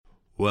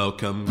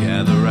Welcome,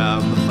 gather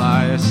round the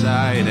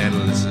fireside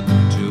and listen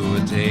to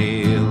a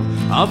tale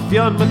of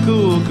Fionn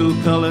McCool, Cú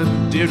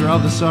Chulainn, Deirdre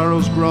of the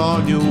Sorrows,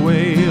 Gráinne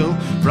Wail.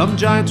 From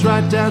giants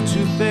right down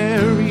to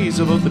fairies,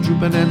 of both the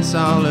drooping and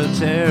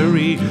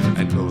solitary,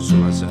 and those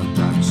who are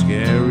sometimes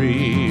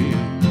scary.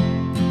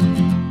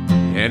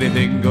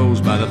 Anything goes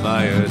by the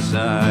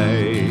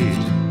fireside.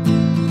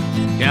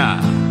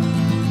 Yeah.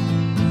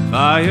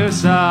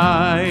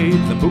 Fireside,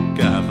 the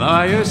Pooka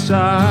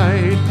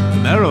fireside, the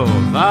Merrow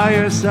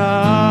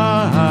fireside.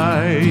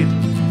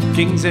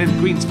 Kings and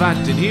queens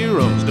fighting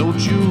heroes, don't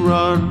you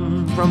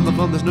run from the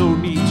fun, there's no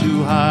need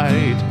to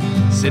hide.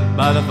 Sit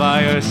by the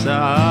fireside.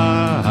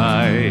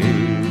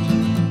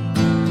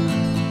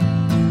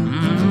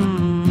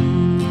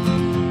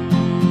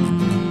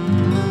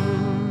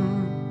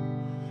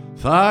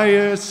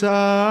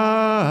 Fireside.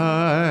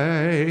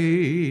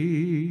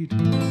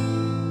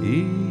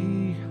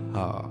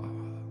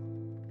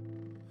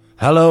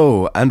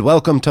 Hello and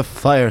welcome to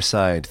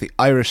Fireside, the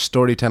Irish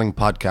storytelling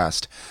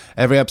podcast.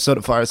 Every episode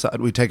of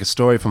Fireside we take a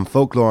story from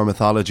folklore or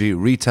mythology,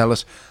 retell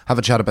it, have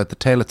a chat about the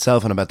tale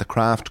itself and about the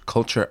craft,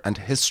 culture and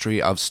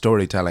history of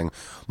storytelling.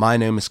 My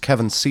name is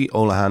Kevin C.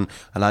 Olahan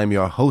and I'm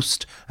your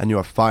host and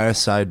your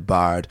Fireside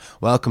Bard.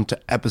 Welcome to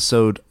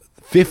episode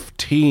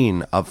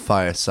 15 of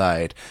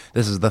Fireside.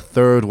 This is the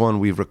third one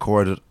we've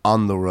recorded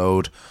on the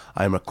road.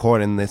 I'm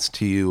recording this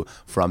to you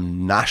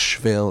from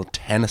Nashville,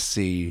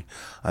 Tennessee.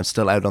 I'm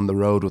still out on the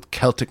road with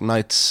Celtic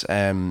Knights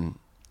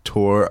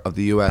tour of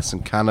the US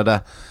and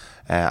Canada,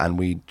 and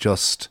we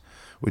just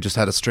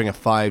had a string of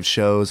 5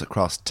 shows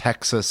across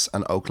Texas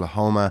and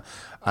Oklahoma,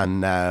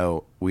 and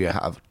now we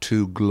have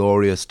 2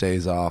 glorious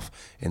days off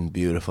in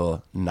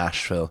beautiful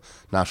Nashville.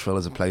 Nashville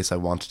is a place I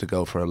wanted to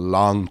go for a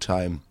long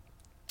time.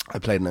 I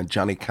played in a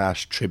Johnny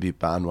Cash tribute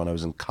band when I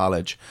was in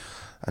college,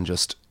 and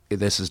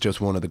this is just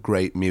one of the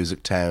great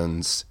music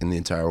towns in the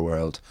entire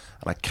world,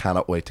 and I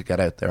cannot wait to get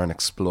out there and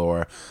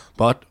explore.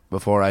 But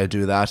before I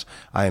do that,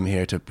 I am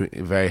here to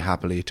very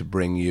happily to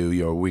bring you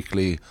your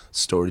weekly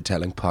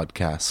storytelling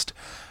podcast.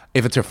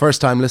 If it's your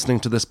first time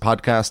listening to this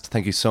podcast,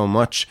 thank you so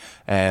much.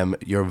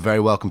 You're very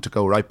welcome to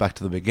go right back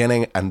to the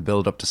beginning and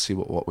build up to see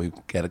what we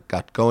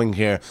got going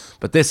here.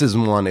 But this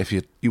isn't one, if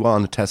you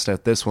want to test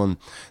out this one,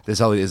 this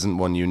probably isn't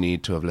one you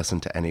need to have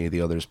listened to any of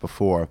the others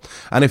before.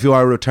 And if you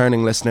are a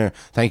returning listener,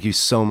 thank you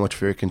so much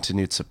for your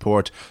continued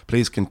support.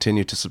 Please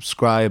continue to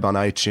subscribe on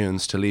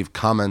iTunes, to leave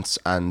comments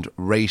and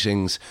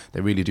ratings.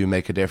 They really do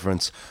make a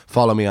difference.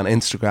 Follow me on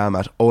Instagram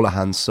at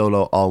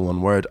OlahanSolo, all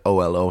one word,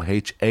 OLOHANSOLO.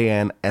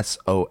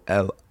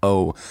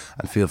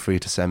 And feel free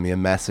to send me a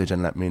message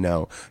and let me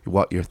know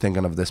what you're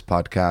thinking of this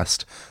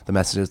podcast. The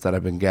messages that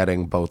I've been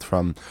getting, both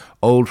from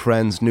old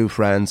friends, new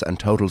friends, and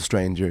total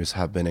strangers,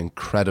 have been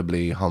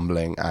incredibly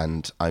humbling,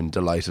 and I'm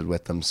delighted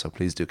with them. So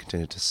please do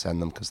continue to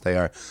send them because they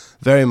are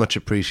very much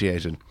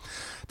appreciated.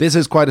 This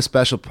is quite a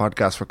special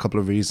podcast for a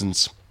couple of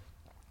reasons.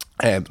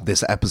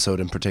 This episode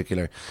in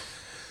particular.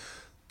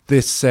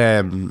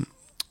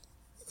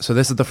 So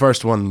this is the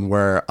first one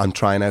where I'm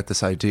trying out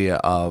this idea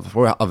of,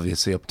 we're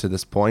obviously up to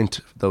this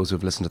point, those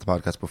who've listened to the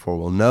podcast before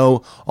will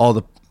know, all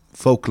the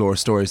folklore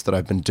stories that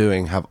I've been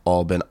doing have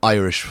all been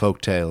Irish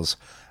folktales.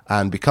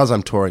 And because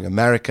I'm touring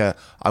America,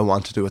 I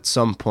wanted to at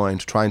some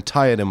point try and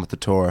tie it in with the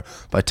tour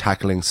by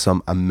tackling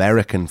some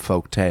American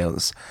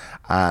folktales.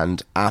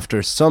 And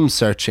after some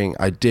searching,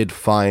 I did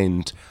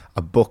find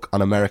a book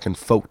on American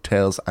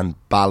folktales and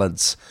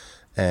ballads.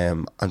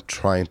 I'm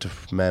trying to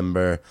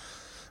remember...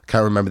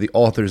 Can't remember the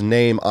author's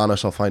name on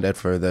it. I'll find out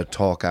for the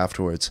talk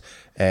afterwards.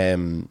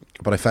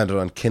 But I found it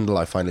on Kindle.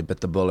 I finally bit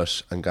the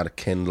bullet and got a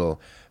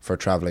Kindle for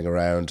travelling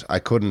around. I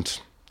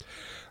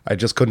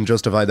just couldn't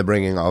justify the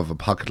bringing of a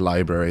pocket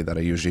library that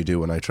I usually do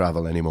when I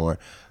travel anymore.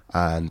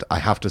 And I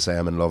have to say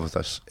I'm in love with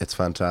it. It's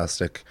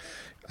fantastic.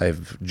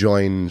 I've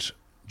joined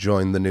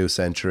the new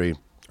century,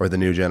 or the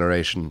new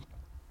generation.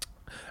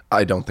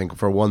 I don't think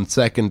for 1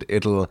 second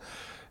it'll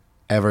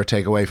ever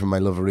take away from my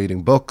love of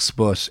reading books,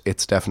 but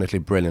it's definitely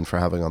brilliant for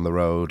having on the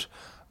road.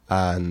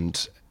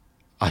 And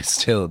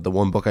the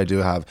one book I do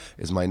have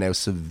is my now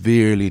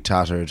severely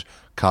tattered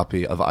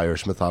copy of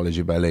Irish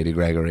Mythology by Lady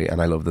Gregory,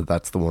 and I love that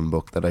that's the one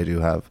book that I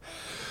do have.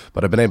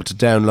 But I've been able to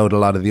download a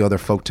lot of the other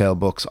folktale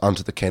books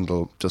onto the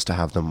Kindle just to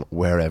have them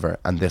wherever,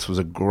 and this was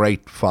a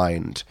great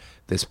find,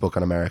 this book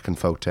on American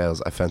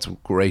folktales. I found some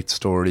great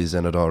stories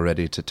in it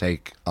already to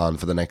take on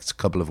for the next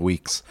couple of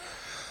weeks.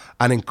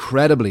 And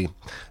incredibly,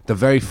 the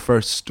very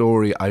first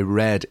story I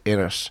read in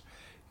it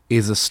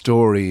is a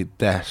story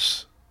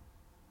that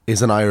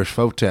is an Irish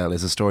folktale,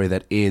 is a story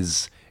that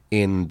is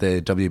in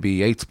the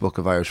W.B. Yeats book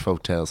of Irish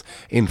folktales.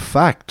 In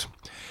fact,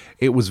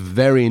 it was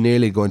very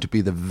nearly going to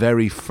be the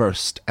very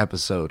first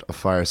episode of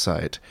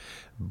Fireside,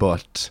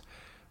 but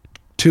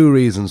 2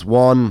 reasons.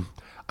 One,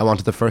 I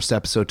wanted the first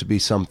episode to be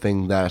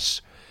something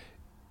that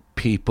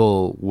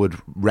people would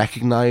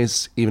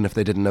recognise even if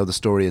they didn't know the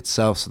story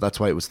itself, so that's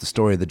why it was the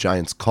story of the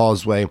Giant's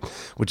Causeway,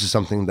 which is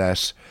something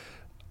that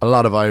a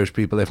lot of Irish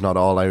people, if not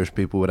all Irish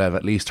people, would have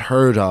at least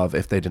heard of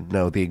if they didn't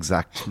know the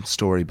exact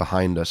story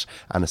behind it,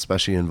 and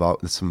especially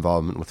its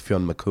involvement with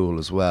Fionn McCool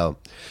as well.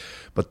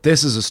 But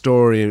this is a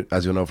story,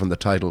 as you know from the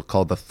title,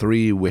 called The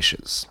Three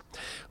Wishes,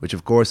 which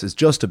of course is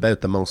just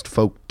about the most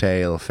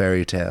folktale,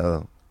 fairy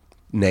tale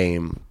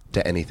name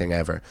to anything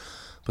ever.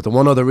 But the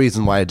one other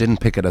reason why I didn't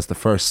pick it as the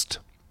first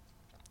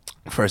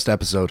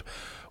episode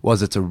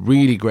was it's a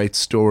really great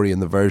story in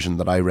the version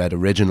that I read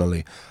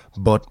originally,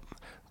 but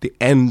the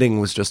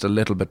ending was just a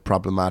little bit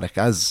problematic.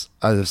 As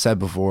I've said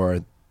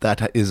before,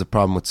 that is a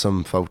problem with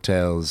some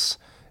folktales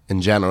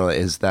in general,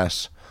 is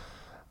that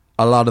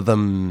a lot of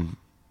them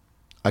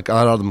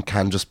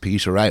can just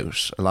peter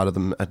out. A lot of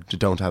them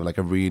don't have like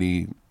a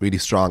really, really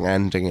strong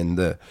ending in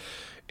the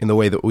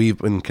way that we've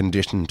been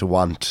conditioned to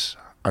want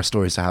our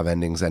stories to have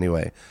endings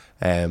anyway.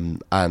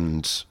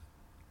 And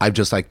I've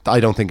just I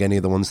don't think any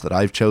of the ones that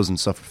I've chosen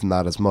suffer from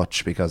that as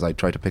much, because I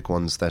try to pick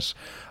ones that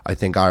I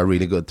think are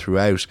really good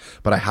throughout.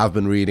 But I have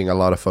been reading a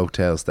lot of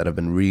folktales that have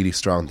been really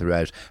strong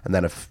throughout and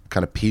then have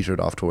kind of petered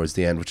off towards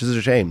the end, which is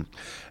a shame.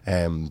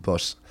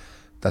 But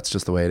that's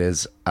just the way it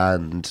is.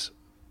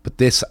 But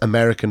this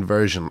American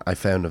version I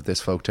found of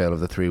this folktale of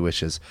The Three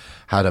Wishes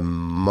had a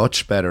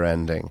much better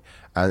ending,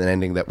 and an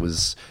ending that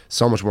was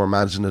so much more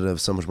imaginative,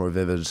 so much more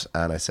vivid,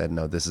 and I said,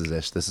 no, this is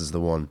it, this is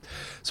the one.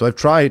 So I've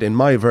tried, in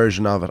my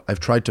version of it, I've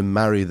tried to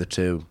marry the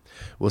two.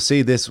 We'll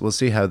see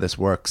how this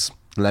works.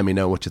 Let me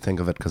know what you think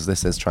of it, because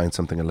this is trying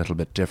something a little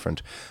bit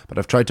different. But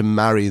I've tried to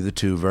marry the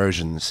two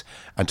versions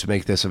and to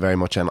make this a very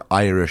much an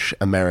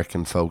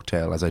Irish-American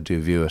folktale, as I do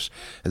view it,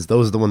 as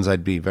those are the ones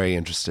I'd be very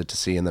interested to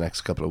see in the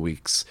next couple of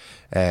weeks,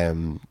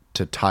 to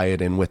tie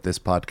it in with this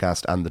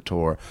podcast and the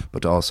tour,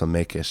 but to also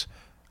make it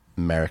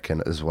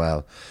American as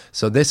well.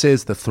 So this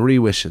is The Three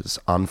Wishes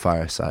on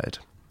Fireside.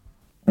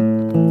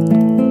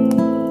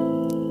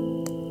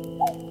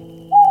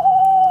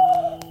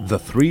 The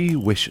Three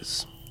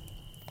Wishes.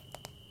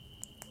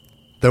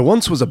 There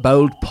once was a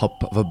bold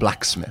pup of a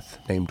blacksmith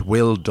named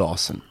Will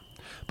Dawson,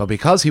 but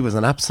because he was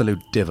an absolute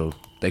divil,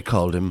 they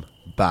called him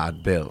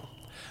Bad Bill.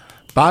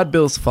 Bad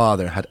Bill's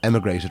father had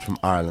emigrated from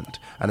Ireland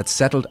and had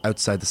settled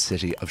outside the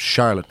city of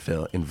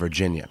Charlottesville in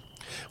Virginia,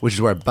 which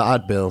is where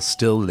Bad Bill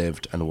still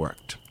lived and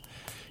worked.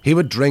 He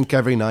would drink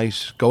every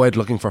night, go out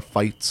looking for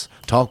fights,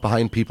 talk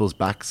behind people's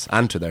backs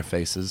and to their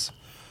faces.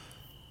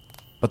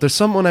 But there's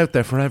someone out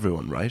there for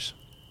everyone, right?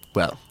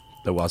 Well,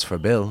 there was for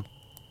Bill.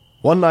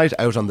 One night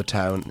out on the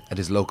town at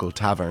his local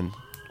tavern,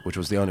 which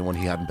was the only one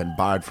he hadn't been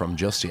barred from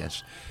just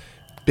yet,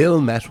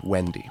 Bill met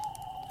Wendy.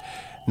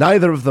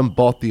 Neither of them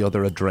bought the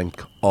other a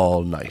drink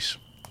all night.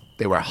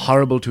 They were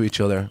horrible to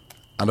each other,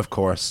 and of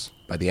course,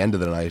 by the end of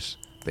the night,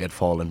 they had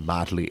fallen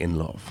madly in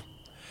love.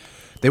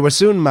 They were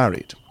soon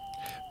married.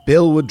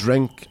 Bill would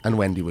drink and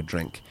Wendy would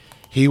drink.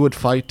 He would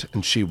fight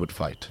and she would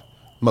fight,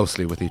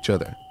 mostly with each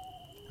other.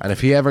 And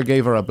if he ever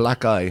gave her a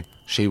black eye,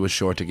 she was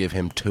sure to give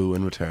him two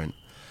in return.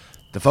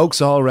 The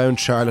folks all round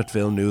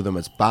Charlottesville knew them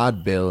as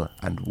Bad Bill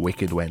and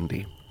Wicked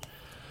Wendy.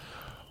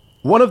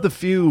 One of the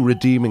few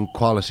redeeming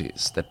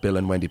qualities that Bill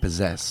and Wendy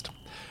possessed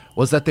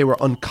was that they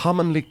were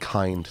uncommonly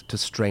kind to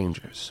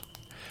strangers.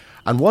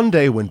 And one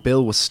day when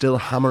Bill was still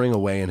hammering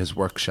away in his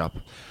workshop,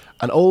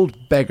 an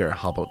old beggar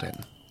hobbled in.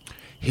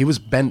 He was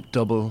bent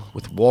double,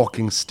 with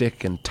walking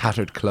stick and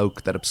tattered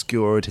cloak that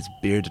obscured his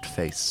bearded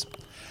face.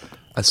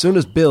 As soon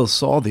as Bill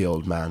saw the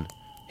old man,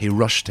 he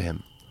rushed to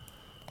him.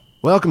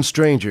 "Welcome,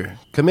 stranger.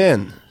 Come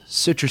in.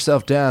 Sit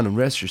yourself down and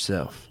rest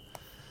yourself."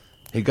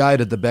 He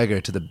guided the beggar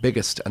to the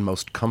biggest and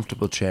most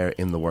comfortable chair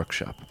in the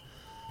workshop.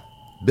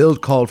 Bill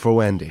called for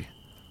Wendy.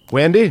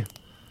 "Wendy?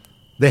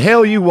 The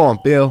hell you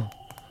want, Bill?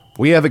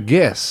 We have a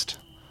guest."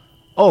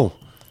 "Oh,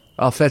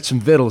 I'll fetch some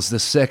victuals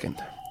this second."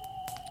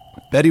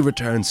 Betty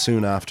returned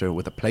soon after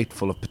with a plate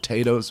full of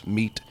potatoes,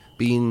 meat,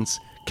 beans,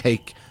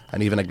 cake,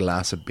 and even a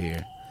glass of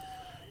beer.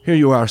 "Here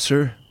you are,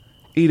 sir.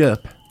 Eat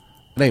up.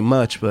 It ain't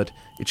much, but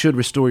it should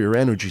restore your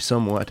energy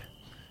somewhat."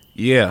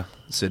 "Yeah,"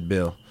 said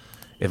Bill.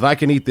 "If I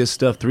can eat this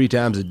stuff 3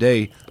 times a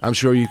day, I'm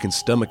sure you can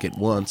stomach it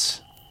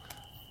once."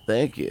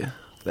 Thank you,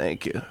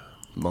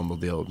 mumbled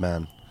the old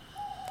man.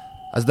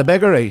 As the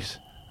beggar ate,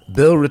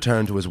 Bill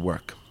returned to his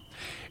work.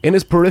 In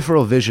his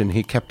peripheral vision,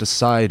 he kept a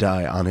side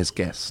eye on his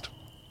guest.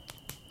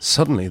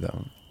 Suddenly,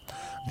 though,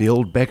 the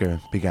old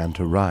beggar began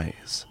to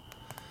rise.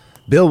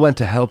 Bill went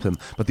to help him,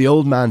 but the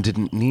old man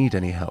didn't need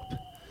any help.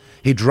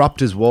 He dropped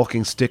his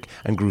walking stick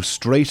and grew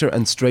straighter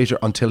and straighter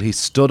until he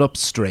stood up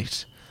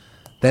straight.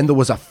 Then there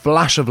was a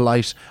flash of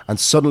light,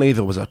 and suddenly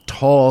there was a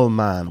tall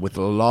man with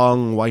a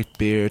long white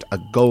beard, a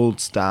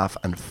gold staff,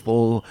 and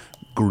full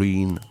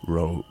green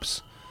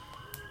robes.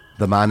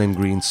 The man in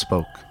green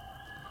spoke.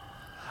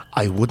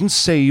 "I wouldn't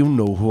say you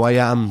know who I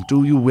am,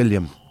 do you,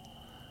 William?"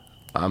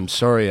 "I'm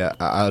sorry,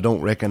 I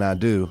don't reckon I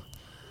do."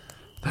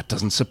 "That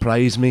doesn't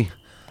surprise me,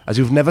 as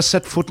you've never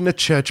set foot in a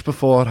church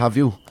before, have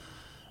you?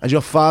 And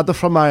your father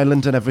from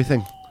Ireland and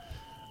everything."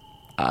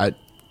 I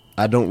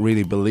don't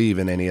really believe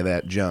in any of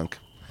that junk."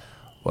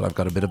 "Well, I've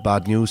got a bit of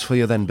bad news for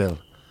you then, Bill.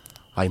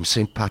 I'm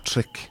St.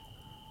 Patrick."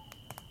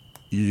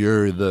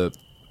 "You're the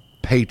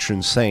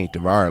patron saint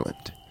of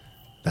Ireland.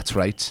 That's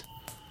right.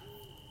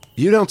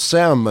 You don't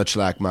sound much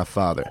like my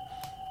father.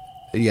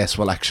 Yes,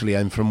 well, actually,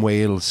 I'm from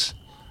Wales.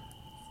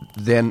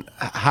 Then,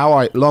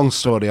 long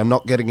story, I'm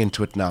not getting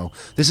into it now.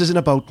 This isn't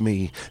about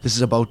me. This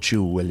is about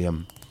you,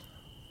 William.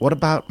 What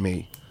about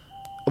me?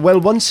 Well,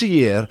 once a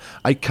year,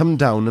 I come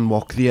down and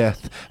walk the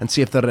earth and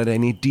see if there are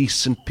any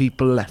decent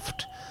people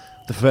left.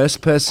 The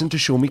first person to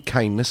show me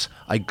kindness,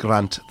 I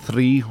grant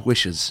 3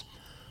 wishes.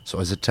 So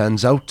as it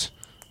turns out,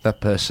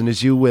 that person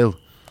is you, Will.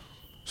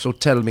 So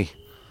tell me,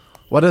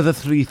 what are the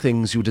 3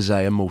 things you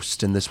desire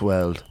most in this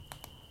world?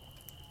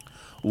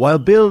 While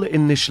Bill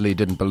initially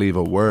didn't believe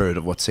a word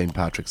of what St.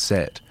 Patrick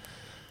said,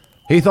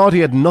 he thought he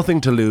had nothing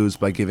to lose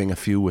by giving a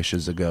few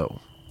wishes a go.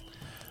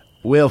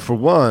 Well, for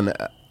one,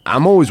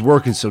 I'm always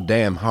working so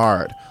damn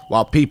hard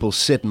while people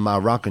sit in my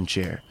rocking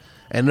chair,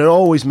 and it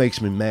always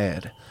makes me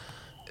mad.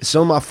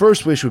 So my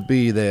first wish would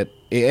be that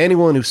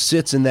anyone who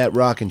sits in that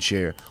rocking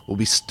chair will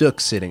be stuck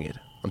sitting it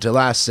until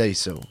I say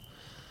so.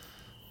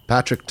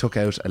 Patrick took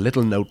out a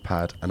little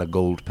notepad and a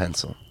gold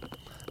pencil.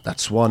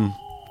 That's one.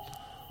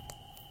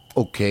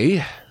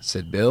 Okay,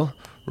 said Bill,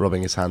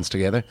 rubbing his hands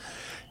together.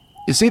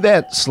 You see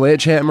that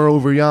sledgehammer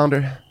over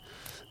yonder?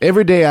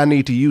 Every day I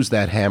need to use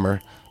that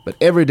hammer, but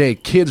every day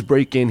kids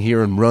break in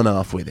here and run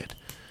off with it.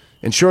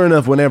 And sure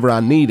enough, whenever I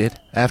need it,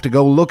 I have to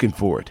go looking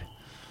for it.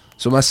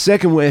 So my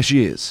second wish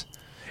is,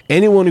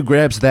 anyone who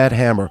grabs that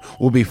hammer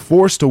will be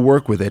forced to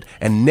work with it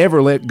and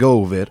never let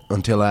go of it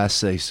until I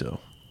say so.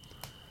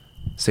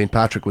 St.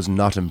 Patrick was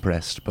not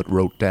impressed, but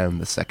wrote down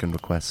the second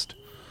request.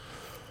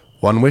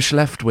 1 wish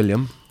left,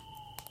 William.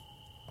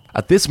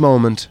 At this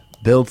moment,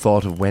 Bill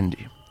thought of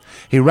Wendy.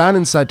 He ran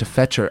inside to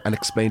fetch her and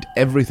explained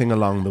everything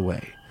along the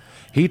way.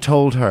 He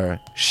told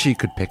her she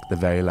could pick the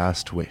very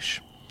last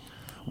wish.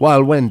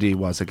 While Wendy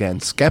was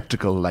again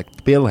skeptical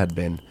like Bill had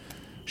been,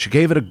 she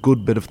gave it a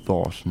good bit of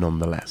thought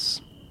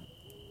nonetheless.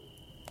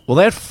 Well,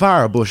 that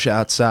fire bush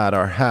outside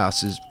our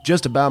house is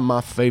just about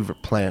my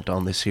favourite plant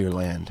on this here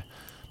land.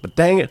 But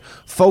dang it,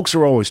 folks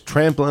are always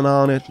trampling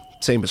on it,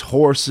 same as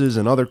horses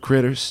and other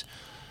critters.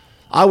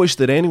 I wish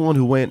that anyone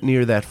who went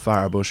near that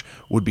fire bush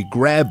would be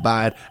grabbed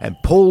by it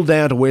and pulled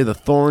down to where the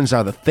thorns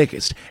are the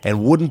thickest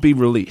and wouldn't be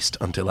released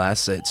until I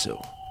said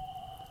so.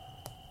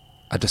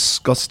 A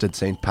disgusted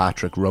St.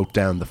 Patrick wrote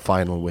down the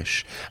final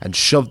wish and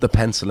shoved the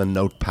pencil and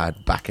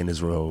notepad back in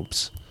his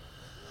robes.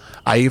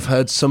 I've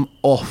heard some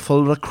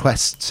awful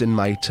requests in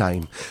my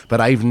time,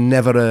 but I've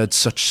never heard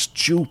such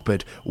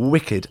stupid,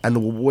 wicked,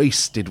 and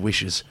wasted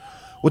wishes.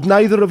 Would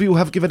neither of you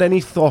have given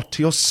any thought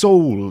to your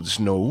souls,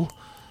 no?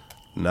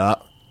 Nah,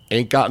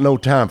 ain't got no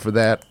time for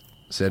that,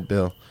 said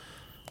Bill.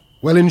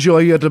 Well, enjoy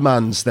your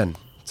demands, then,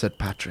 said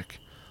Patrick.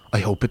 I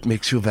hope it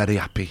makes you very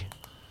happy.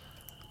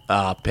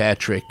 Ah,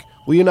 Patrick,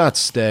 will you not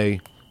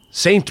stay?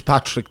 St.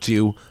 Patrick to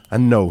you,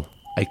 and no,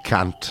 I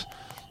can't.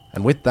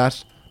 And with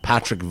that,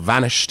 Patrick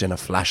vanished in a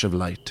flash of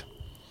light.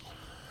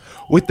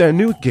 With their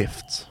new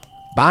gifts,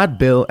 Bad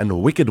Bill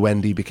and Wicked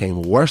Wendy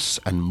became worse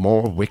and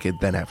more wicked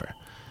than ever.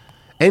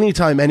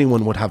 Anytime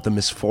anyone would have the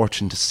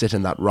misfortune to sit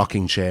in that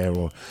rocking chair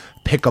or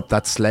pick up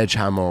that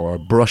sledgehammer or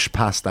brush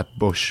past that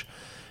bush,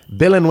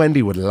 Bill and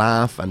Wendy would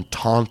laugh and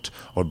taunt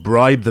or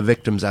bribe the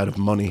victims out of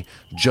money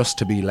just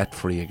to be let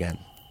free again.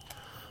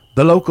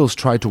 The locals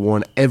tried to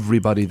warn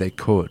everybody they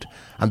could,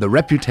 and the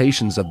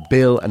reputations of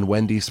Bill and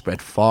Wendy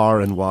spread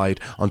far and wide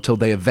until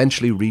they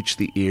eventually reached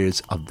the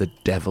ears of the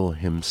devil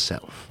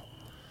himself.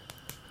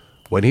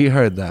 When he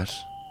heard that,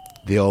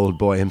 the old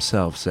boy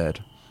himself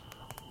said,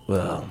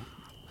 Well,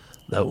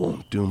 that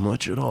won't do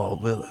much at all,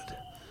 will it?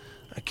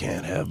 I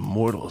can't have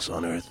mortals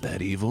on earth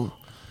that evil.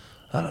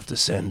 I'll have to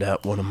send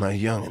out one of my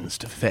young'uns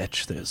to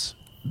fetch this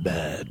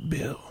Bad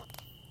Bill.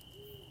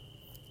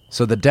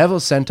 So the devil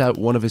sent out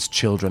one of his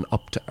children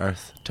up to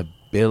earth to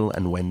Bill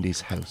and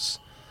Wendy's house.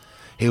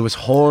 He was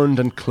horned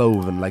and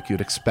cloven like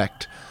you'd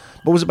expect,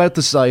 but was about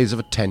the size of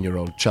a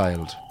 10-year-old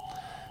child.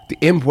 The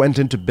imp went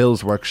into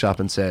Bill's workshop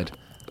and said,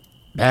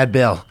 Bad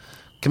Bill,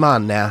 come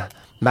on now.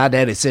 My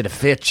daddy said to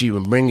fetch you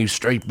and bring you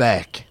straight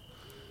back.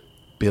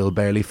 Bill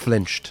barely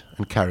flinched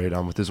and carried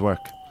on with his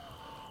work.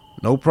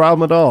 No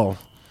problem at all.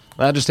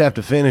 I just have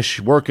to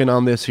finish working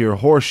on this here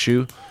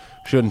horseshoe.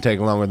 Shouldn't take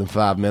longer than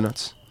 5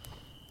 minutes.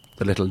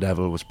 The little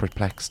devil was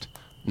perplexed.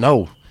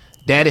 No,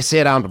 Daddy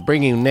said I'm to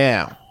bring you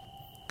now.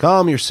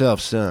 Calm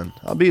yourself, son.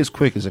 I'll be as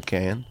quick as I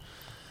can.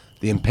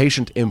 The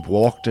impatient imp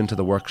walked into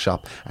the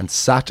workshop and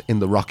sat in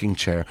the rocking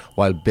chair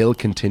while Bill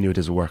continued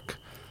his work.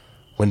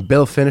 When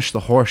Bill finished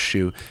the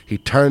horseshoe, he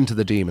turned to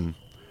the demon.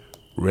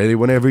 Ready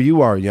whenever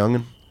you are,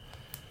 young'un.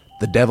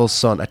 The devil's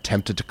son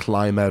attempted to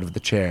climb out of the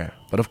chair,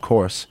 but of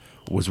course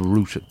was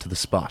rooted to the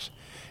spot.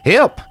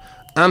 Help!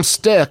 I'm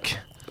stuck!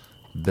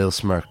 Bill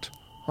smirked.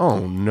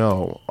 Oh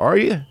no, are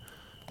you?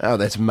 Oh,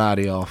 that's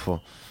mighty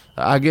awful.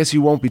 I guess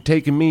you won't be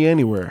taking me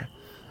anywhere.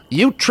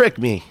 You tricked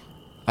me.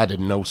 I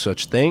didn't know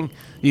such thing.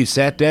 You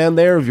sat down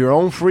there of your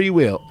own free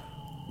will.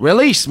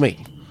 Release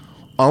me.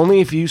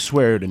 Only if you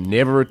swear to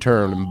never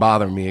return and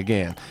bother me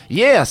again.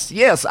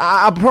 Yes,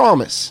 I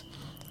promise.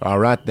 All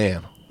right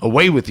then,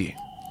 away with you.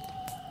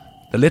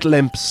 The little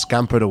imp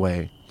scampered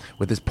away,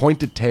 with his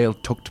pointed tail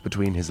tucked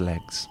between his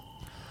legs.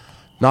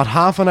 Not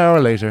half an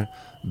hour later,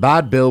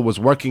 Bad Bill was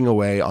working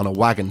away on a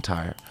wagon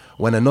tire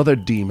when another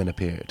demon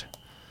appeared.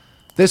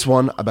 This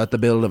one about the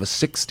build of a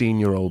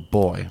 16-year-old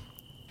boy.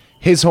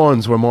 His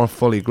horns were more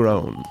fully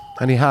grown,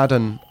 and he had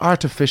an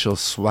artificial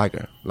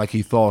swagger, like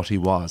he thought he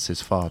was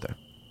his father.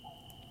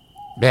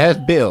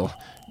 "Bad Bill,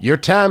 your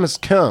time has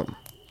come."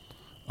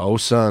 "Oh,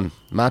 son,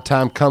 my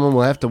time coming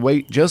will have to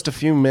wait just a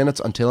few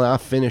minutes until I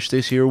finish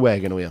this here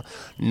wagon wheel."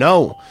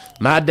 "No,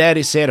 my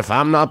daddy said if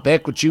I'm not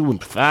back with you in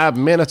 5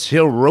 minutes,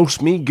 he'll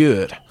roast me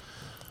good."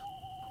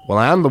 "Well,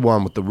 I'm the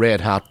one with the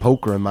red-hot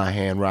poker in my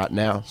hand right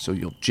now, so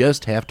you'll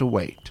just have to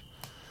wait."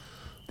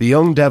 The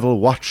young devil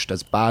watched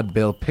as Bad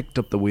Bill picked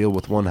up the wheel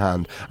with one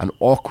hand and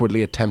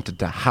awkwardly attempted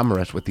to hammer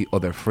it with the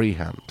other free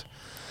hand.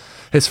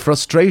 His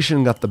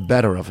frustration got the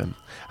better of him,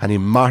 and he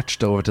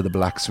marched over to the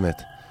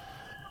blacksmith.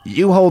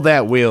 "You hold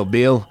that wheel,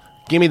 Bill.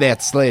 Give me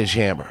that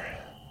sledgehammer."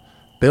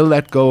 Bill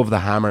let go of the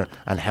hammer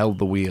and held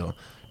the wheel,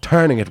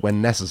 turning it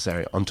when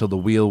necessary until the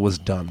wheel was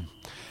done.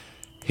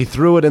 He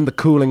threw it in the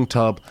cooling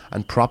tub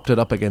and propped it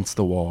up against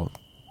the wall.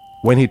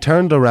 When he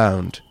turned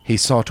around, he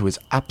saw to his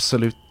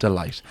absolute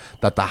delight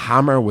that the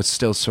hammer was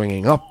still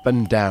swinging up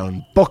and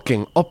down,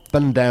 bucking up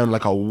and down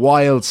like a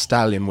wild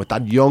stallion, with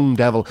that young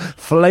devil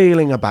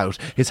flailing about,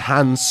 his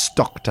hands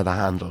stuck to the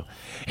handle.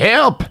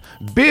 "Help!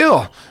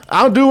 Bill!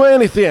 I'll do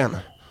anything!"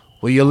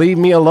 "Will you leave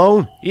me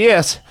alone?"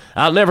 "Yes,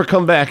 I'll never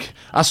come back.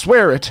 I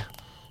swear it."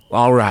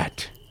 "All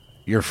right,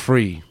 you're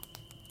free."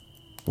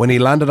 When he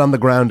landed on the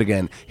ground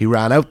again, he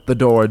ran out the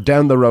door,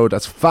 down the road,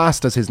 as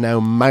fast as his now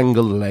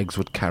mangled legs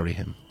would carry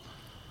him.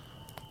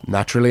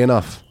 Naturally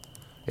enough,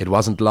 it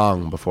wasn't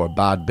long before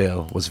Bad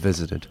Bill was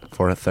visited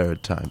for a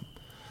third time.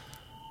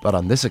 But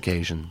on this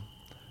occasion,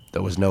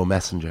 there was no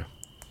messenger.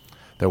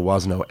 There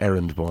was no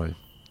errand boy.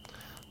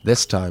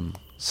 This time,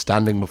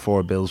 standing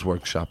before Bill's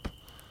workshop,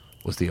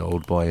 was the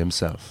old boy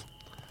himself.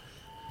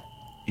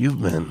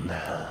 "You've been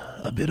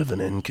a bit of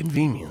an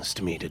inconvenience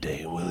to me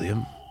today,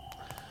 William."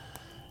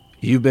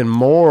 "You've been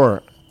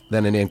more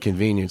than an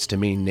inconvenience to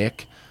me,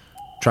 Nick.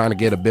 Trying to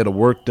get a bit of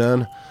work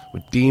done,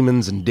 with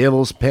demons and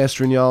devils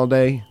pestering you all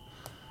day."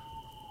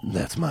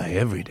 "That's my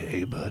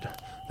everyday, but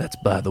that's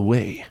by the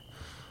way.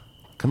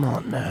 Come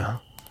on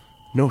now.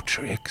 No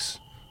tricks,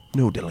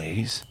 no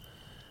delays.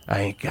 I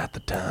ain't got the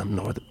time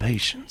nor the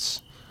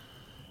patience.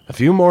 A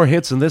few more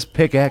hits in this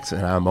pickaxe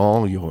and I'm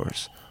all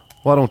yours.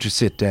 Why don't you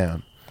sit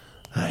down?"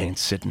 "I ain't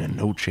sitting in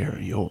no chair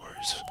of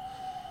yours."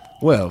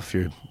 "Well, if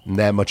you're in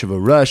that much of a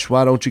rush,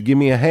 why don't you give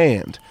me a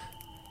hand?"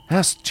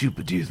 "How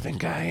stupid do you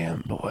think I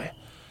am, boy?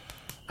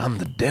 I'm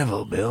the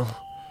devil, Bill.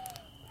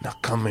 Now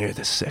come here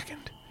this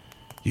second.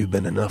 You've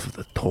been enough of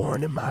the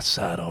thorn in my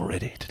side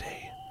already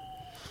today."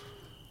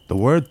 The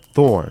word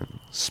thorn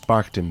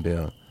sparked in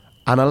Bill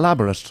an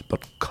elaborate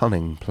but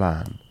cunning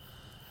plan.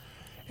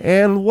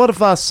 "And what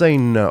if I say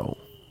no?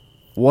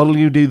 What'll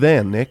you do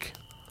then, Nick?"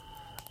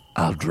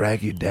 "I'll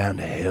drag you down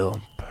to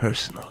hell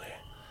personally."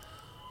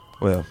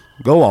 "Well,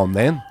 go on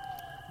then.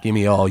 Give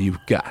me all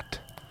you've got."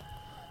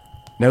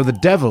 Now the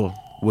devil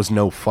was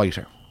no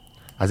fighter,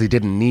 as he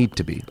didn't need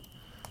to be.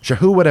 Sure,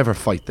 who would ever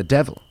fight the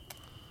devil?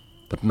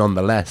 But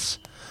nonetheless,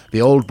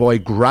 the old boy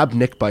grabbed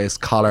Nick by his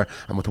collar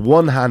and with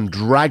one hand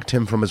dragged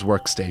him from his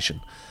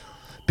workstation.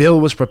 Bill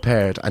was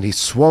prepared, and he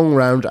swung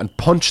round and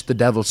punched the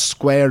devil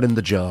square in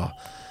the jaw.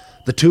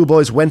 The two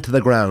boys went to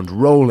the ground,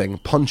 rolling,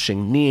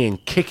 punching, kneeing,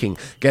 kicking,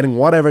 getting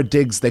whatever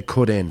digs they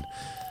could in.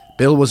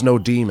 Bill was no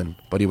demon,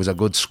 but he was a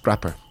good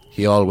scrapper.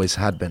 He always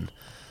had been.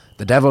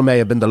 The devil may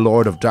have been the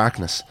Lord of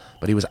Darkness,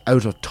 but he was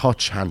out of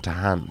touch hand to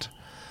hand.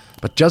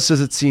 But just as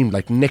it seemed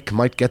like Nick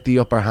might get the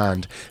upper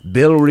hand,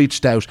 Bill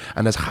reached out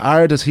and as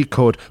hard as he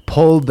could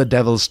pulled the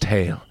devil's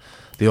tail.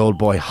 The old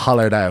boy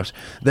hollered out,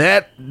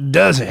 "That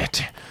does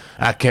it!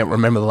 I can't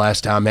remember the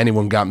last time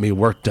anyone got me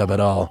worked up at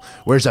all.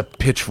 Where's a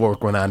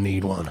pitchfork when I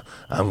need one?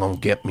 I'm gonna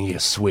get me a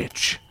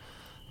switch."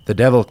 The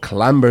devil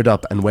clambered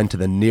up and went to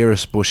the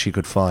nearest bush he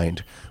could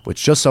find,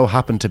 which just so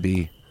happened to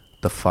be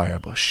the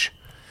firebush.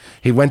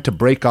 He went to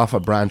break off a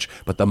branch,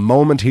 but the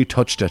moment he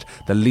touched it,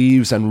 the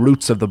leaves and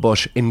roots of the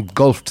bush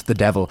engulfed the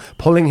devil,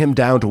 pulling him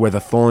down to where the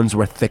thorns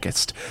were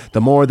thickest. The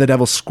more the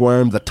devil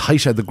squirmed, the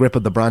tighter the grip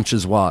of the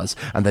branches was,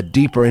 and the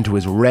deeper into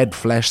his red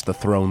flesh the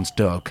thorns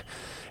dug.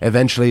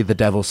 Eventually the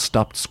devil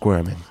stopped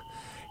squirming.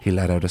 He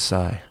let out a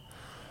sigh.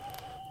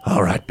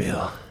 "All right,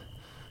 Bill.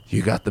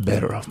 You got the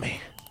better of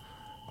me.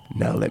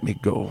 Now let me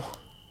go."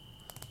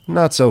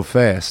 "Not so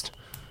fast.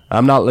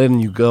 I'm not letting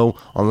you go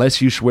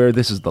unless you swear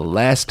this is the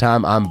last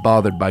time I'm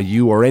bothered by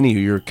you or any of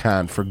your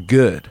kind for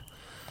good."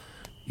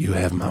 "You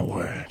have my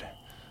word.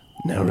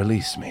 Now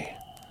release me."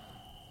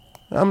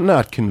 "I'm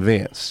not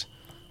convinced.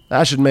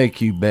 I should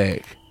make you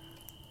beg."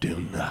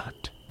 "Do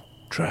not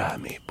try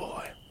me,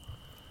 boy."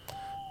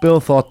 Bill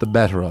thought the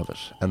better of it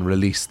and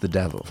released the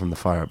devil from the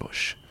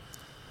firebush.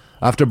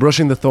 After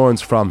brushing the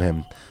thorns from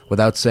him,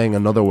 without saying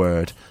another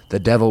word, the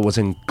devil was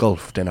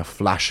engulfed in a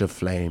flash of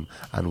flame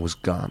and was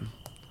gone.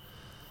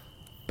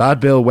 Bad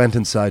Bill went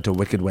inside to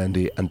Wicked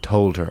Wendy and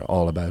told her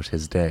all about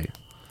his day.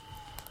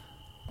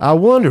 I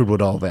wondered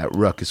what all that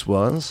ruckus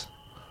was.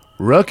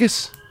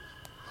 Ruckus?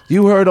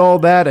 You heard all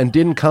that and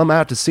didn't come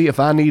out to see if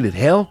I needed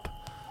help?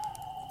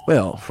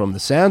 Well, from the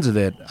sounds of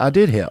it, I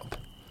did help.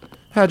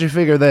 How'd you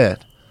figure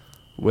that?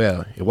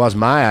 Well, it was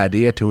my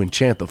idea to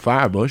enchant the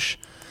firebush.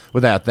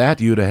 Without that,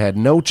 you'd have had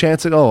no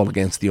chance at all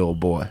against the old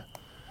boy.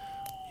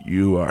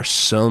 You are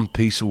some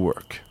piece of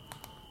work.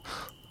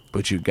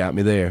 But you got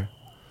me there.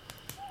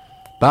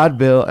 Bad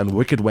Bill and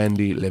Wicked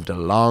Wendy lived a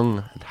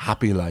long and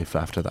happy life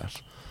after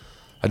that.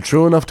 And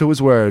true enough to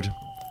his word,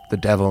 the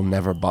devil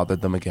never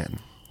bothered them again.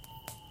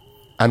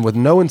 And with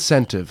no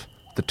incentive,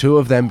 the two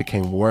of them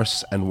became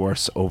worse and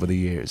worse over the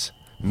years,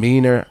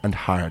 meaner and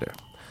harder.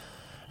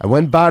 And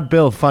when Bad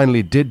Bill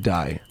finally did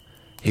die,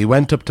 he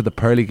went up to the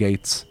pearly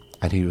gates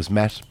and he was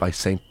met by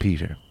St.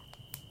 Peter.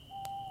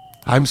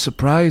 I'm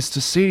surprised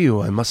to see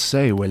you, I must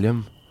say,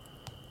 William.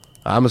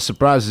 I'm as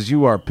surprised as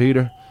you are,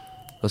 Peter.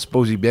 I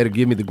suppose you'd better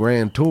give me the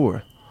grand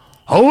tour.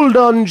 Hold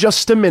on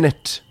just a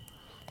minute.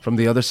 From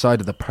the other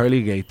side of the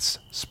pearly gates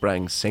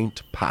sprang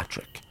St.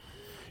 Patrick.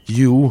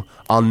 You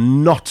are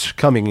not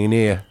coming in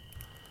here.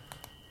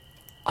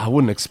 I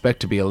wouldn't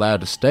expect to be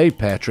allowed to stay,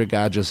 Patrick.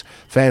 I just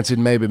fancied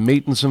maybe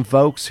meeting some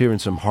folks, hearing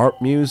some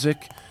harp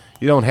music.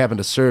 You don't happen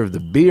to serve the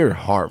beer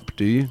harp,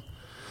 do you?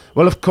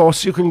 Well, of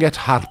course you can get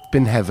harp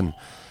in heaven,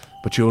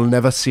 but you'll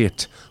never see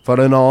it, for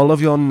in all of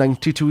your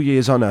 92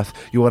 years on earth,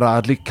 you are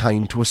hardly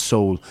kind to a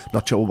soul,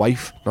 not your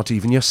wife, not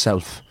even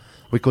yourself.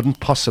 We couldn't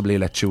possibly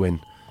let you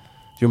in.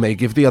 You may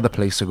give the other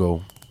place a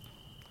go.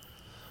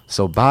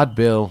 So Bad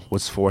Bill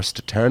was forced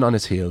to turn on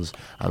his heels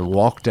and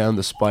walk down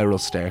the spiral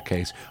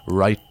staircase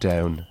right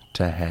down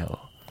to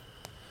hell.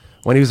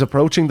 When he was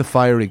approaching the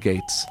fiery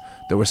gates,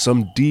 there were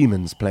some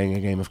demons playing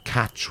a game of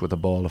catch with a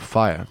ball of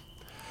fire.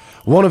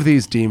 One of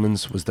these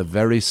demons was the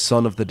very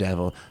son of the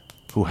devil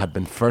who had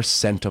been first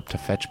sent up to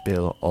fetch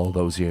Bill all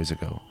those years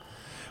ago.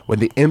 When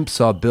the imp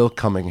saw Bill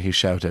coming, he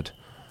shouted,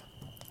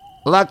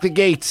 "Lock the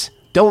gates!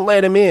 Don't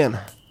let him in!"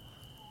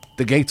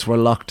 The gates were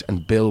locked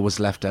and Bill was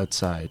left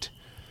outside.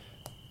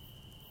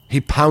 He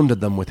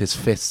pounded them with his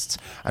fists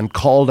and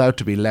called out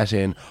to be let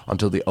in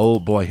until the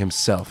old boy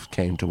himself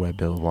came to where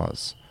Bill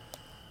was.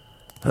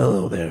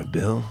 "Hello there,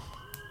 Bill."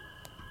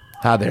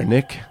 "Hi there,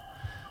 Nick.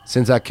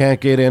 Since I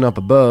can't get in up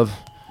above,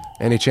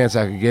 any chance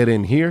I could get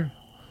in here?"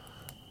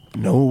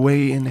 "No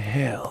way in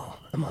hell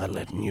am I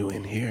letting you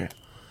in here.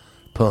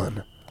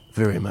 Pun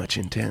very much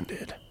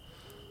intended."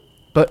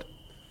 But,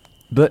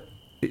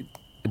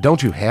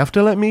 don't you have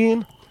to let me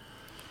in?"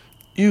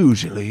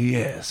 "Usually,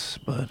 yes,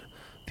 but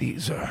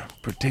these are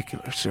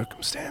particular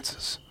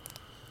circumstances."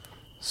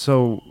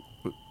 "So,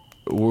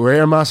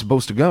 where am I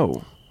supposed to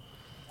go?"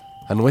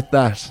 And with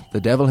that,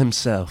 the devil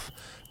himself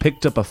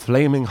picked up a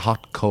flaming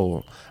hot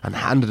coal and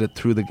handed it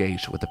through the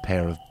gate with a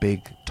pair of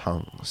big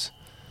tongues.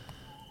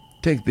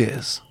 "Take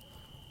this.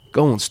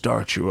 Go and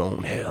start your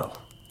own hell."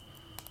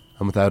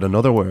 And without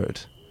another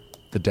word,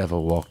 the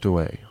devil walked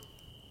away.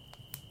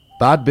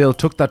 Bad Bill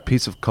took that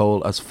piece of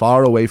coal as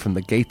far away from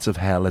the gates of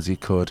hell as he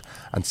could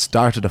and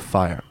started a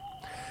fire.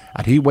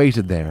 And he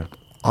waited there,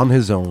 on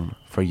his own,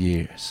 for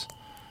years.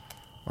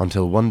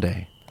 Until one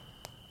day,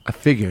 a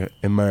figure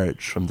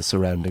emerged from the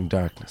surrounding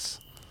darkness.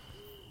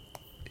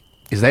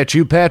 "Is that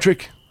you,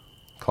 Patrick?"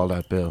 called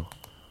out Bill.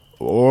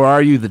 "Or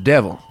are you the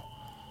devil?"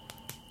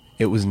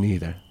 It was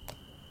neither.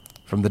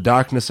 From the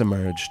darkness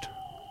emerged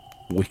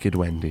Wicked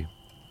Wendy.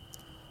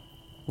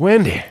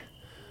 "Wendy,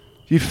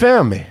 you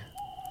found me.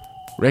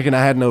 Reckon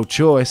I had no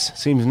choice.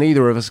 Seems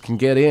neither of us can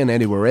get in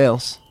anywhere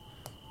else."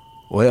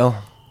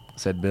 "Well,"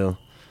 said Bill,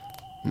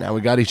 "now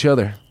we got each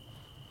other.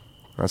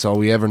 That's all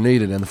we ever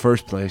needed in the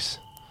first place."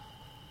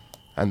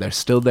 And they're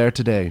still there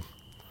today.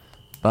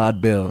 Bad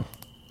Bill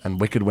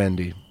and Wicked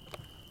Wendy.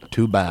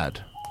 Too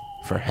bad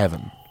for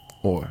heaven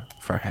or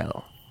for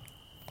hell.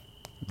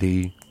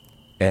 The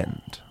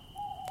end.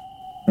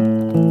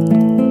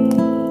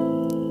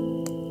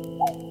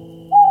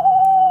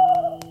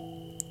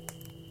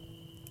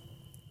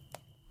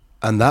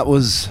 And that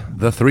was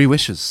The Three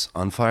Wishes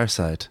on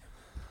Fireside.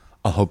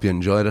 I hope you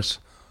enjoyed it.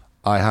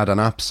 I had an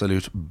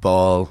absolute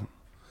ball,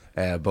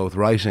 both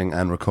writing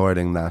and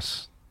recording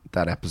that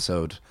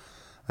episode.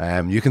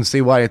 You can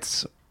see why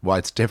it's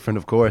different,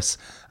 of course,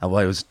 and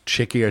why it was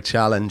trickier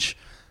challenge.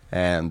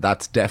 And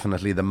that's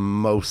definitely the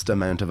most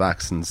amount of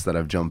accents that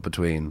I've jumped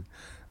between,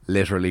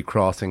 literally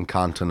crossing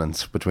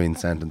continents between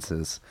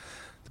sentences.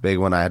 The big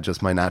one, I had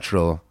just my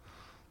natural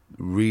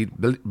read.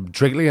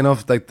 Trickily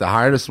enough, like the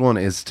hardest one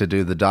is to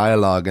do the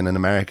dialogue in an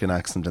American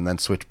accent and then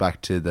switch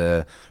back to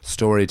the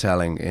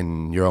storytelling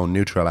in your own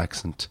neutral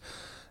accent.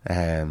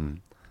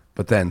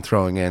 But then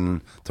throwing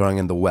in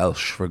the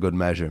Welsh for good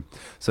measure.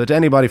 So to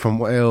anybody from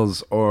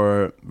Wales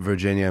or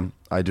Virginia,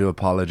 I do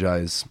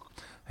apologise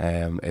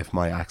if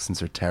my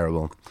accents are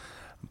terrible.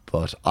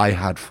 But I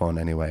had fun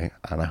anyway,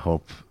 and I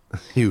hope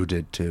you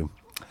did too.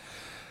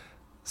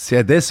 So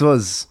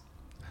yeah,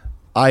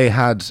 I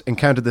had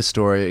encountered this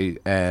story.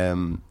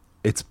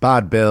 It's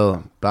Bad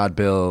Bill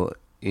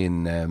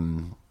in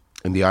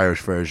the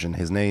Irish version.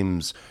 His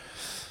name's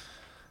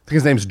think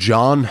his name's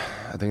John.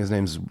 I think his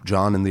name's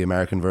John in the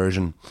American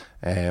version,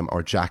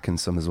 or Jack in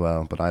some as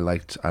well. But I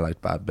liked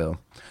Bad Bill,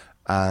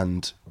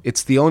 and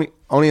it's the only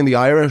in the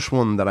Irish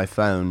one that I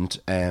found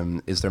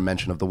is there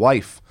mention of the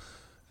wife.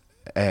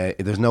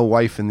 There's no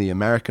wife in the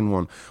American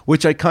one,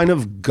 which I kind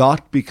of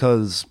got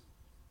because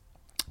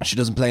she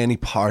doesn't play any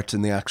part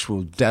in the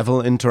actual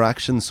devil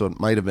interaction, so it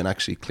might have been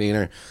actually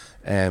cleaner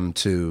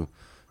to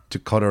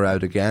cut her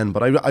out again.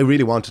 But I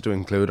really wanted to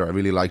include her. I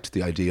really liked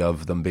the idea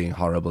of them being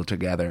horrible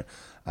together.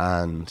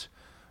 And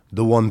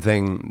the one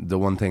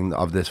thing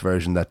of this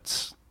version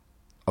that's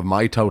of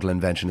my total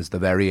invention is the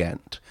very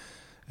end.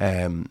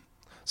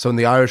 So in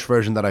the Irish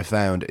version that I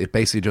found, it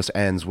basically just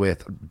ends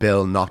with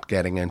Bill not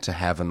getting into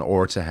heaven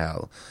or to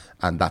hell,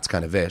 and that's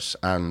kind of it.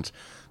 And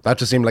that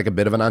just seemed like a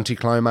bit of an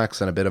anticlimax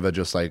and a bit of a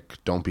just like,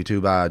 don't be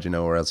too bad,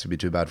 or else you'd be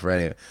too bad for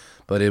any.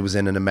 But it was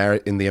in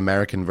the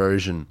American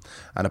version,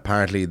 and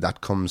apparently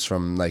that comes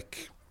from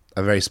like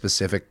a very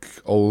specific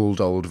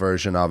old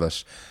version of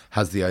it,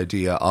 has the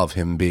idea of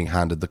him being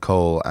handed the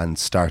coal and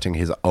starting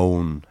his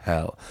own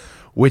hell,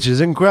 which is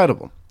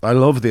incredible. I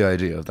love the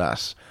idea of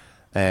that.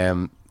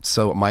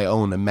 So my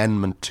own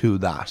amendment to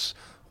that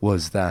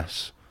was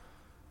that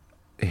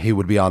he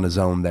would be on his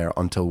own there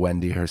until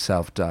Wendy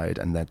herself died,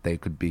 and that they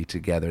could be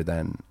together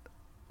then,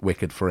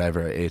 wicked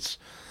forever. It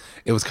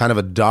was kind of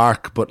a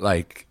dark but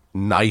like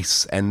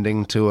nice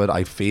ending to it,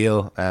 I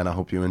feel, and I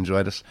hope you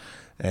enjoyed it.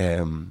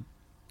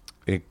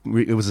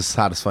 It was a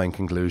satisfying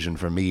conclusion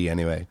for me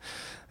anyway.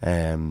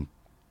 And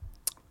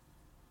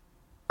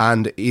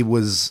it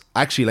was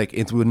actually like,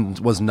 it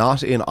was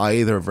not in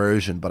either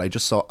version, but I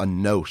just saw a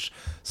note.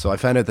 So I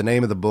found out the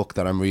name of the book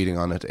that I'm reading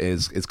on it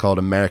is called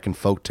American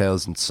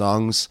Folktales and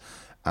Songs,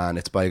 and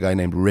it's by a guy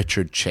named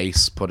Richard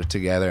Chase, put it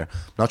together.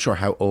 Not sure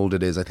how old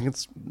it is. I think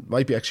it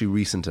might be actually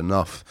recent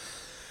enough.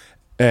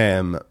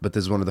 But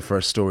this is one of the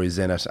first stories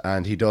in it,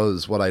 and he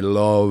does what I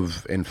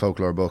love in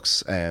folklore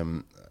books.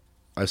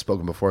 I've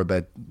spoken before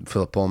about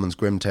Philip Pullman's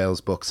Grim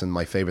Tales books, and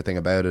my favourite thing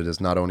about it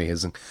is not only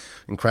his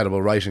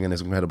incredible writing and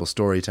his incredible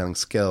storytelling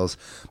skills,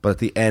 but at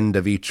the end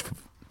of each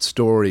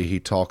story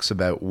he talks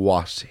about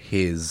what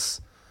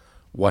his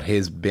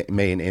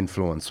main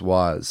influence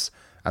was,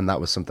 and that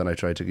was something I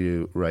tried to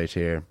do right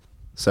here.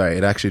 Sorry,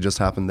 it actually just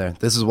happened there.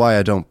 This is why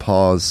I don't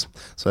pause.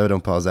 So I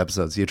don't pause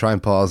episodes. You try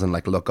and pause and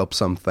like look up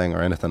something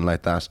or anything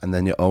like that, and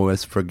then you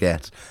always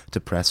forget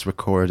to press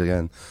record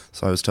again.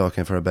 So I was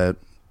talking for about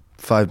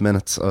 5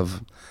 minutes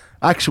of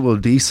actual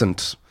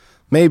decent,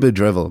 maybe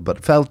drivel, but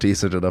it felt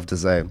decent enough to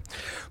say.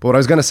 But what I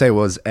was going to say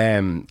was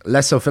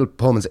less so Philip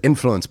Pullman's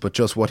influence, but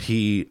just what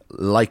he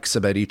likes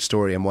about each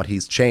story and what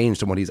he's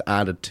changed and what he's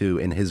added to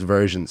in his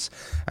versions.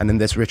 And in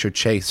this Richard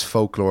Chase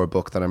folklore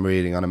book that I'm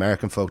reading on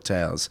American Folk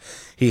Tales,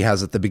 he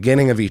has at the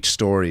beginning of each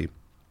story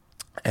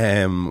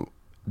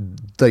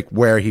like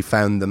where he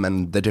found them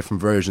and the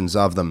different versions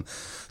of them.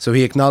 So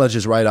he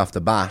acknowledges right off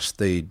the bat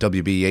the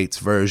W.B. Yeats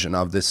version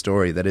of this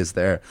story that is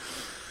there.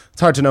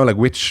 It's hard to know like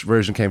which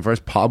version came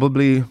first.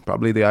 Probably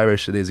the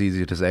Irish. It is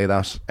easier to say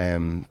that,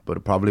 but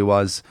it probably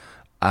was.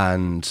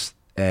 And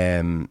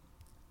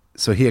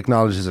so he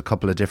acknowledges a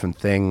couple of different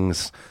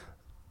things,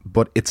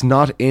 but it's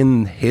not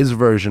in his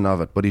version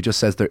of it, but he just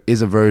says there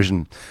is a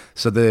version.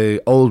 So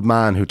the old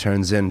man who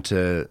turns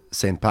into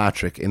St.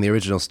 Patrick, in the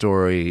original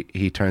story,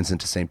 he turns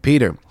into St.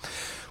 Peter,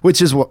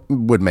 which is what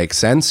would make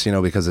sense,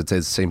 because it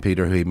says St.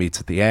 Peter who he meets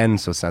at the end,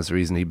 so it stands to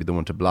reason he'd be the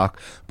one to block.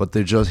 But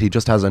he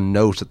just has a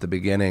note at the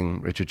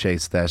beginning, Richard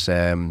Chase, that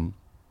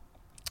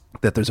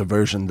that there's a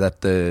version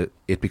that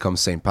it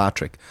becomes St.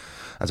 Patrick.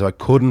 And so I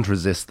couldn't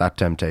resist that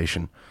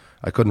temptation.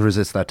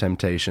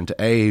 To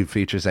A,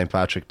 feature St.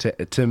 Patrick,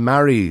 to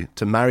marry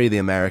the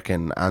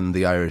American and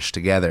the Irish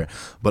together,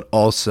 but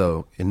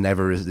also it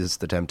never resists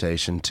the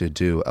temptation to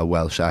do a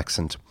Welsh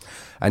accent.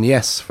 And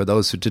yes, for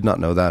those who did not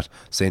know that,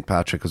 St.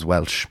 Patrick was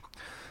Welsh.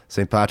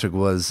 St. Patrick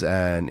was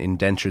an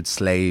indentured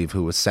slave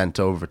who was sent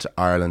over to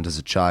Ireland as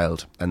a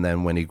child, and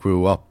then when he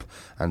grew up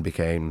and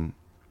became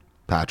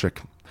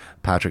Patrick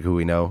who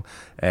we know,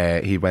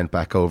 he went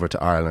back over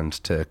to Ireland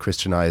to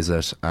Christianise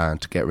it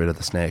and to get rid of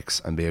the snakes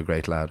and be a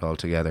great lad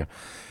altogether.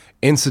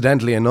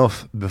 Incidentally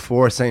enough,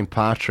 before St.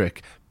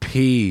 Patrick,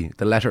 the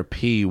letter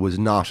P was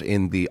not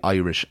in the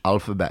Irish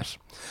alphabet.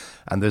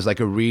 And there's like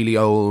a really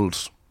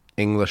old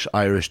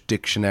English-Irish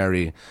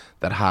dictionary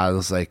that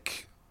has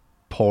like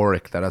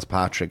Porrick, that has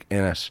Patrick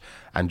in it,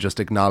 and just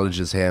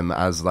acknowledges him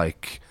as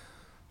like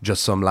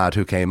just some lad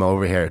who came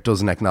over here. It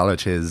doesn't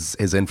acknowledge his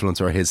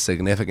influence or his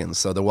significance.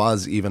 So there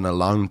was even a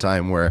long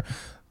time where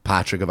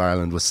Patrick of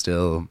Ireland was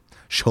still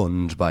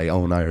shunned by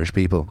own Irish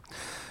people.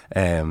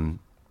 And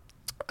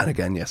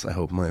again, yes, I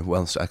hope my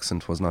Welsh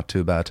accent was not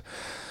too bad.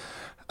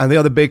 And the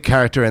other big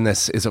character in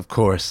this is, of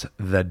course,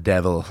 the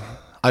devil.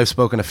 I've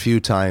spoken a few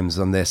times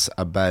on this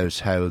about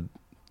how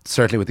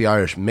certainly with the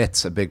Irish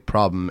myths, a big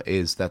problem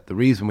is that the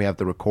reason we have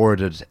the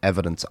recorded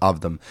evidence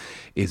of them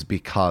is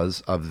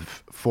because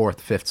of 4th,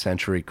 5th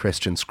century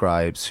Christian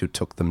scribes who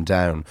took them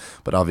down.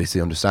 But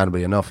obviously,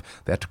 understandably enough,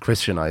 they had to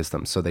Christianize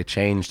them. So they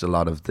changed a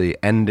lot of the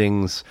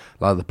endings,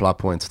 a lot of the plot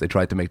points. They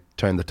tried to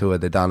turn the Tuatha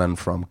Dé Danann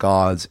from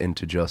gods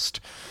into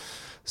just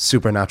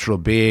supernatural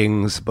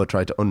beings, but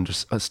tried to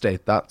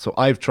understate that. So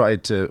I've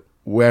tried to,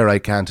 where I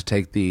can, to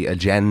take the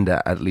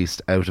agenda at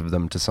least out of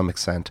them to some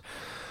extent.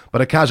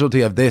 But a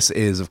casualty of this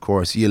is, of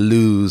course, you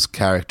lose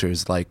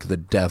characters like the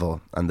Devil.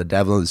 And the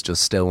Devil is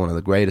just still one of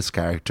the greatest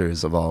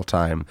characters of all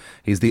time.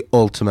 He's the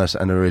ultimate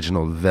and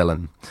original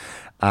villain.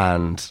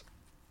 And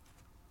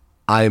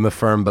I'm a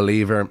firm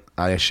believer,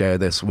 I share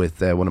this with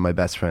one of my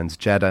best friends,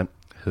 Jeddah,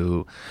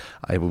 who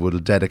I will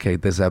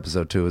dedicate this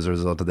episode to as a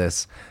result of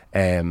this,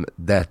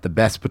 that the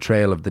best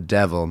portrayal of the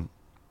Devil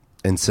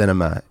in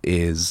cinema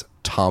is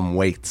Tom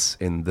Waits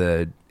in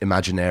the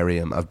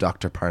Imaginarium of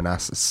Dr.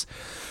 Parnassus.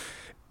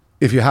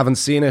 If you haven't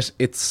seen it,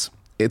 it's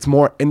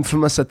more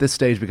infamous at this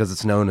stage because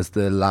it's known as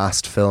the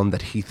last film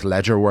that Heath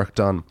Ledger worked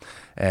on.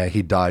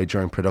 He died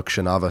during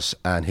production of it,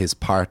 and his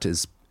part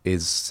is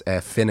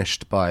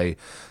finished by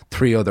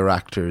 3 other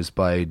actors,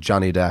 by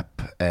Johnny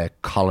Depp,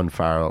 Colin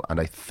Farrell,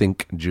 and I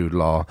think Jude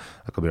Law.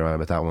 I could be wrong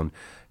about that one.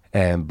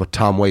 But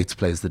Tom Waits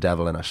plays the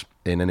Devil in it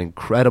in an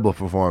incredible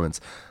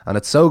performance. And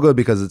it's so good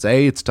because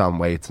it's Tom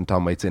Waits, and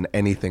Tom Waits in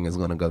anything is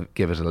going to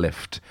give it a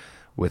lift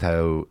with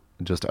how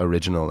just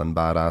original and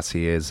badass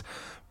he is.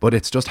 But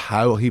it's just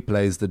how he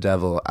plays the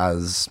Devil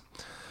as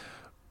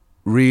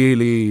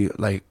really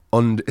like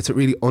it's a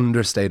really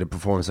understated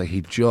performance. Like,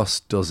 he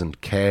just doesn't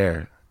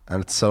care,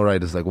 and it's so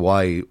right. It's like,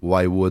 why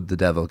would the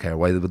Devil care?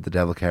 Why would the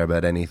Devil care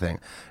about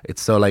anything?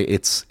 It's so like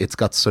it's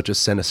got such a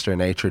sinister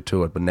nature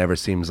to it, but never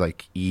seems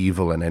like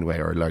evil in any way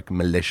or like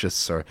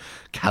malicious or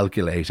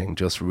calculating.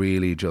 Just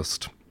really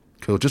just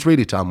cool. Just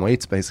really Tom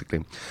Waits,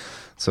 basically.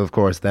 So of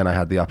course then I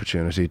had the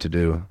opportunity to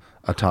do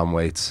a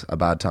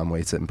bad Tom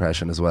Waits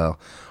impression as well,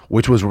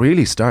 which was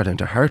really starting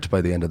to hurt by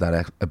the end of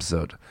that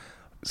episode.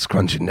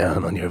 Scrunching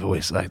down on your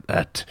voice like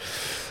that.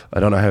 I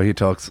don't know how he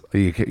talks.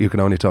 You can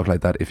only talk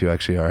like that if you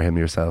actually are him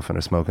yourself and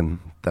are smoking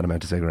that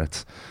amount of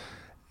cigarettes.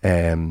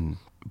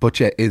 But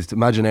yeah,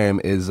 Imaginarium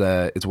is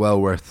it's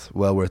well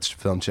worth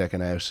film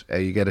checking out.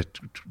 You get it.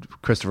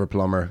 Christopher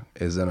Plummer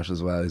is in it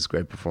as well. It's a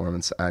great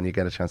performance, and you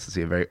get a chance to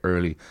see a very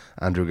early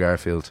Andrew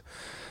Garfield.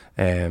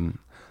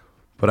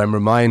 But I'm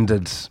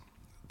reminded,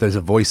 there's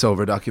a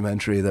voiceover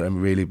documentary that I'm a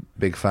really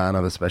big fan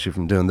of, especially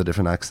from doing the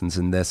different accents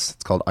in this.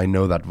 It's called I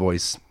Know That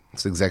Voice.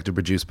 It's executive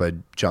produced by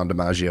John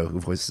DiMaggio, who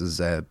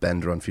voices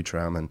Bender on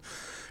Futurama and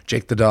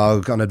Jake the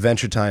Dog on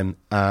Adventure Time.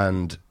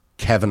 And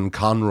Kevin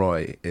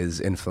Conroy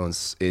is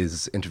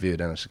interviewed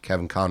in it.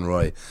 Kevin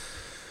Conroy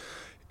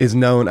is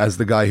known as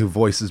the guy who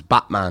voices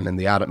Batman in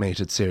the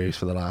animated series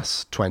for the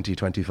last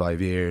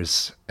 25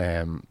 years,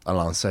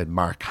 alongside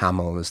Mark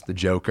Hamill as the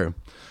Joker.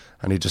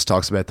 And he just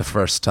talks about the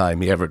first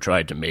time he ever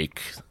tried to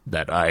make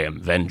that I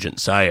am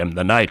vengeance, I am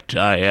the night,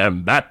 I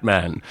am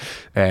Batman.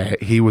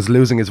 He was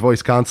losing his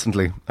voice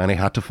constantly, and he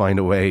had to find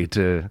a way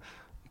to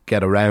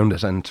get around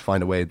it and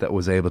find a way that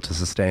was able to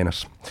sustain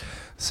it.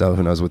 So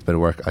who knows, with a bit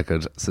of work I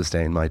could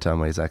sustain my Tom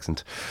Waits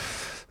accent.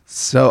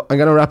 So I'm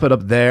going to wrap it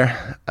up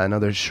there.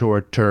 Another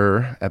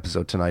shorter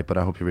episode tonight, but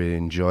I hope you really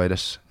enjoyed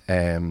it.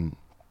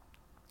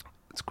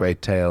 It's a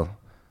great tale.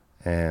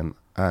 And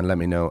let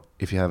me know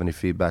if you have any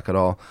feedback at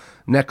all.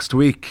 Next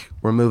week,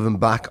 we're moving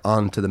back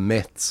on to the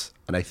myths.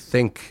 And I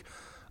think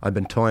I've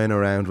been toying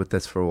around with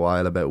this for a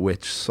while about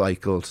which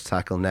cycle to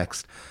tackle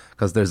next.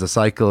 Because there's a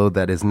cycle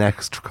that is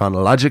next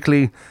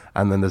chronologically,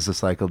 and then there's a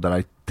cycle that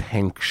I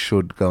think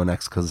should go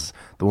next, because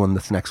the one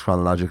that's next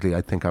chronologically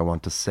I think I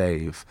want to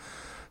save.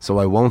 So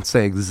I won't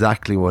say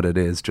exactly what it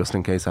is, just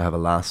in case I have a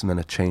last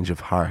minute change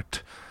of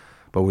heart.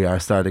 But we are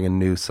starting a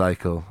new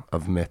cycle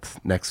of myth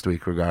next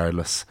week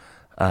regardless.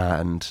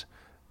 And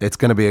it's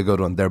going to be a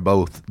good one. They're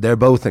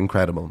both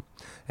incredible.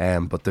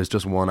 But there's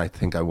just one I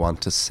think I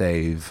want to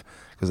save,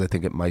 because I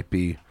think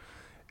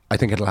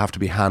it'll have to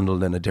be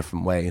handled in a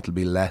different way. It'll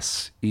be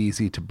less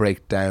easy to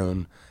break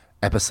down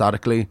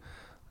episodically.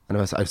 And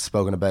I've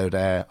spoken about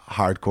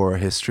Hardcore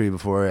History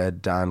before,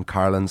 Dan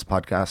Carlin's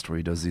podcast, where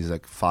he does these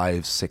like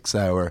 5-6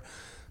 hour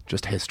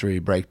just history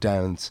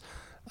breakdowns.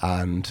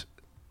 And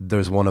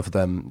there's one of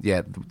them,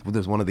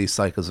 there's one of these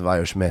cycles of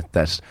Irish myth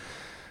that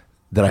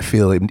I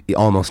feel it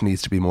almost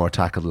needs to be more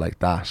tackled like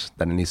that.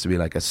 That it needs to be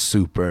like a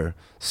super,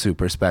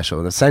 super special,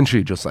 and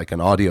essentially just like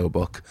an audio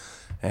book.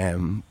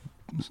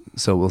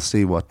 So we'll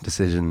see what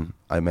decision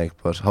I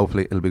make, but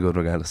hopefully it'll be good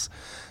regardless.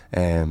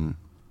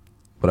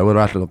 But I will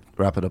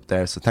wrap it up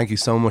there. So thank you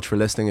so much for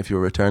listening. If you're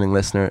a returning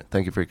listener,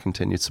 thank you for your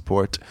continued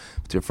support.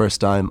 If it's your first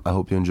time, I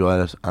hope you enjoyed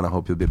it, and I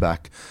hope you'll be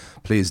back.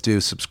 Please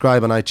do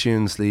subscribe on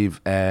iTunes,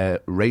 leave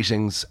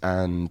ratings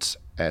and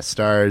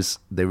stars.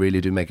 They really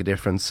do make a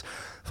difference.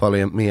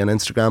 Follow me on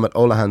Instagram at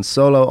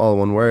OlahanSolo, all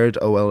one word,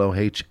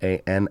 OLOHANSOLO.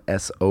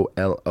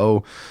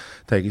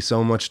 Thank you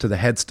so much to the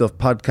Head Stuff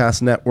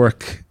Podcast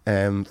Network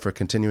for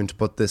continuing to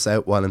put this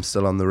out while I'm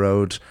still on the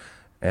road.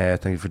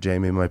 Thank you for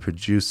Jamie, my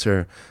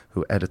producer,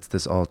 who edits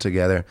this all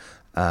together.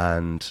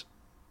 And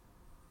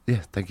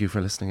yeah, thank you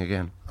for listening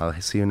again. I'll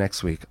see you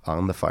next week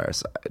on The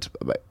Fireside.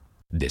 Bye-bye.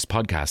 This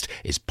podcast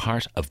is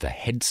part of the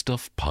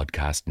Headstuff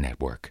Podcast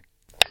Network.